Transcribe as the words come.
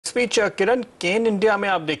Speech किरण, केन India में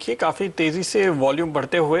आप देखिए काफ़ी तेज़ी से वॉल्यूम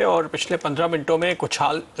बढ़ते हुए और पिछले 15 मिनटों में कुछ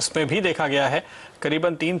हाल इसमें भी देखा गया है।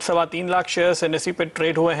 करीबन 3-3.25 लाख शेयर्स एनएसई पे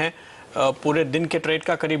ट्रेड हुए हैं। पूरे दिन के ट्रेड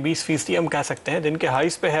का करीब 20% हम कह सकते हैं। दिन के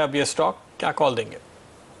हाईस पे है अब ये स्टॉक, क्या कॉल देंगे?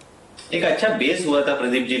 एक अच्छा बेस हुआ था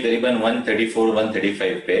प्रदीप जी, करीबन 134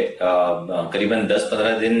 135 पे करीबन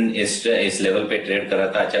 10-15 दिन इस लेवल पे ट्रेड कर रहा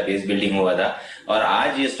था। अच्छा बेस बिल्डिंग हुआ था और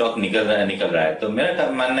आज ये स्टॉक निकल रहा है। तो मेरा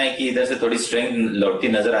मानना है कि इधर से थोड़ी स्ट्रेंथ लौटती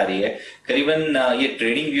नजर आ रही है। करीबन ये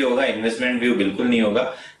ट्रेडिंग व्यू होगा, इन्वेस्टमेंट व्यू बिल्कुल नहीं होगा।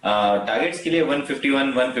 टारगेट्स के लिए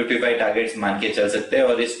 151 155 टारगेट्स मान के चल सकते हैं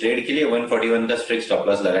और इस ट्रेड के लिए 141 का स्ट्रिक्ट स्टॉप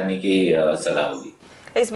लॉस लगाने की सलाह होगी।